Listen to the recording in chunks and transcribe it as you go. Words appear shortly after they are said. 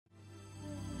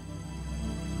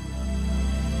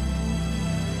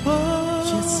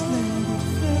Just let it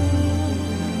fade.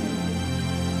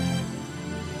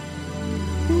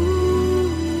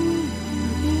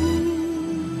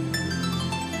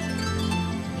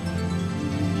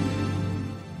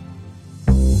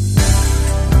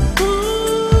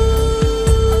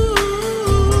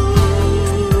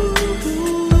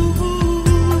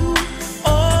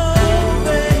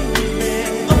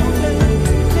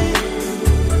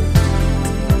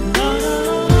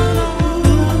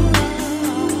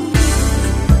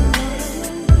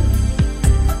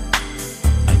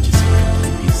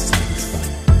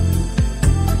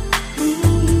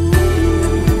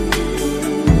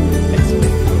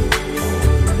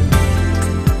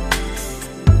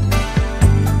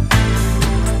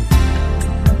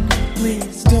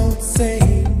 Please don't say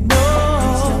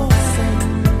no,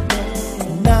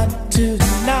 not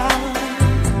tonight.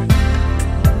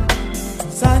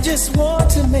 'Cause I just want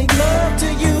to make love to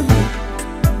you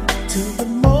till the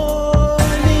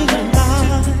morning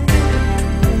light.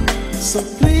 So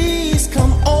please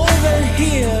come over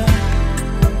here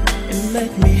and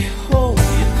let me hold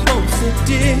you closer,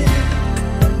 dear.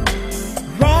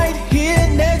 Right here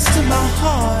next to my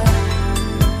heart,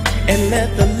 and let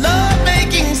the love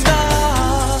making start.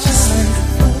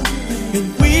 And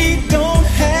we don't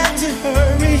have to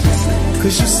hurry,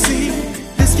 'cause you see,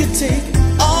 this could take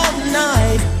all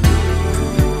night.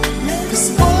 'Cause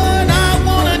what I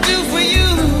wanna do for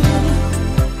you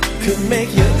could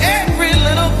make you every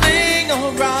little thing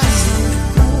alright.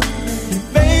 And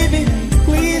baby,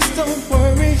 please don't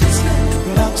worry,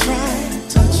 but I'll try to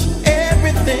touch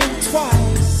everything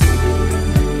twice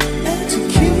to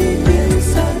keep you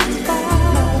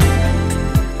satisfied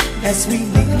as we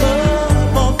make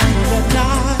love all through the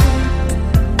night.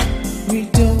 We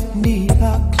don't need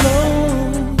our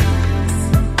clothes,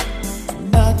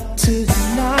 not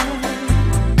tonight.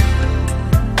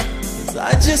 'Cause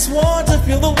I just want to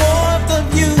feel the warmth of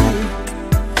you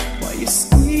while you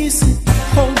squeeze it,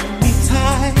 hold me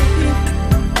tight.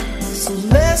 So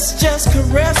let's just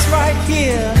caress right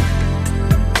here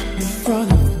in front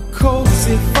of the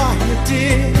cozy fire,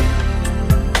 dear.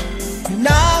 And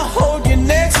I'll hold you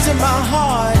next to my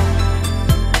heart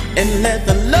and let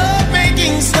the love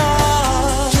making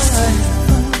start.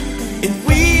 And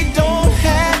we don't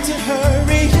have to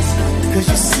hurry, 'cause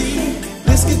you see,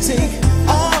 this could take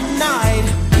all night.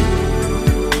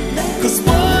 'Cause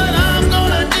what I'm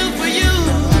gonna do for you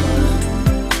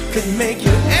could make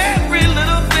you every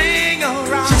little thing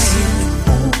alright.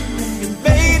 And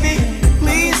baby,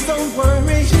 please don't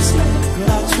worry, but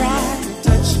I'll try to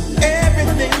touch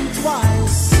everything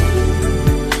twice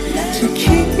to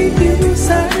keep you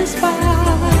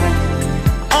satisfied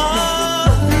all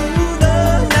through the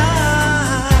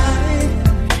night.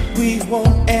 We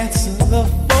won't answer the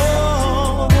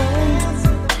phone,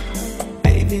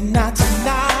 baby, not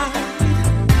tonight.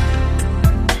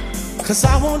 'Cause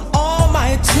I want all my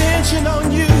attention on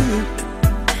you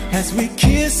as we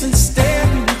kiss and stare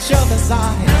in each other's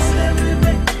eyes.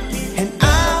 And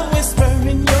I'll whisper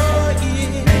in your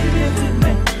ear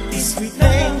these sweet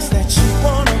things that you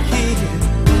wanna hear.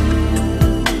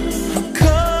 I'm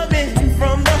coming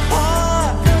from the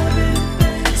heart,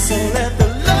 so let the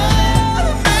love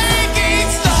making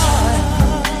start.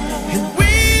 And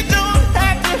we don't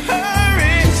have to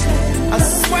hurry, I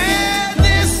swear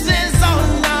this is all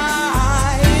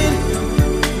night.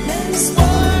 It's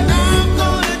what I'm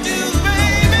gonna do,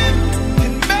 baby,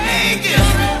 can make it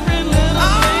every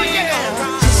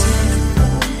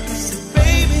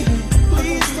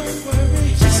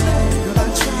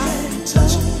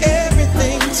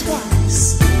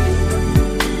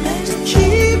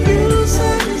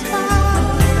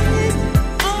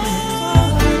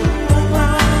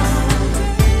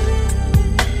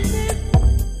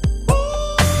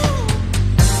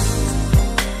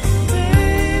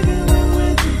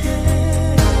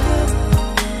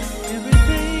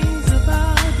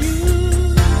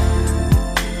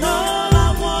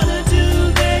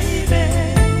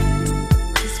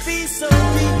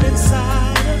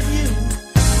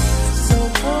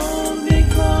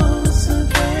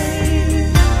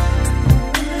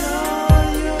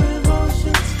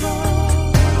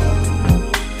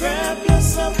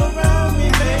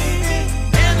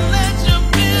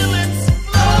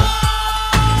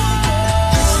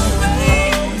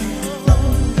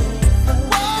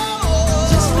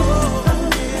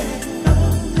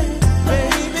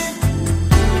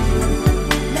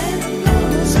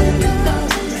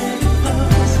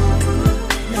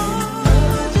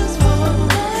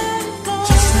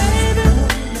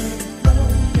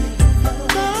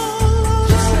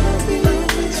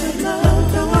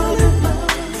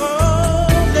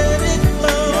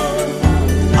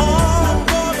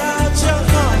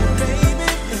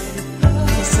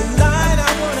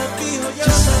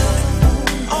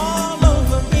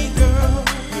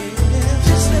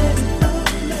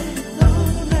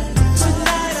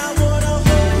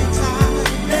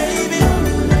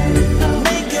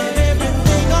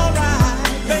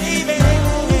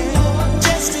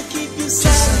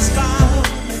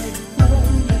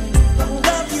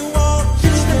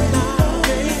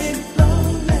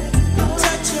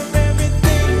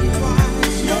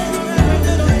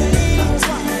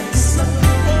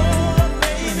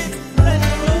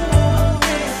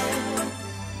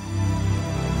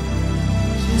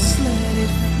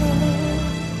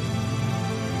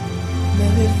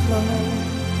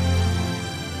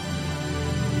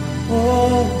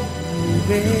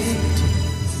baby.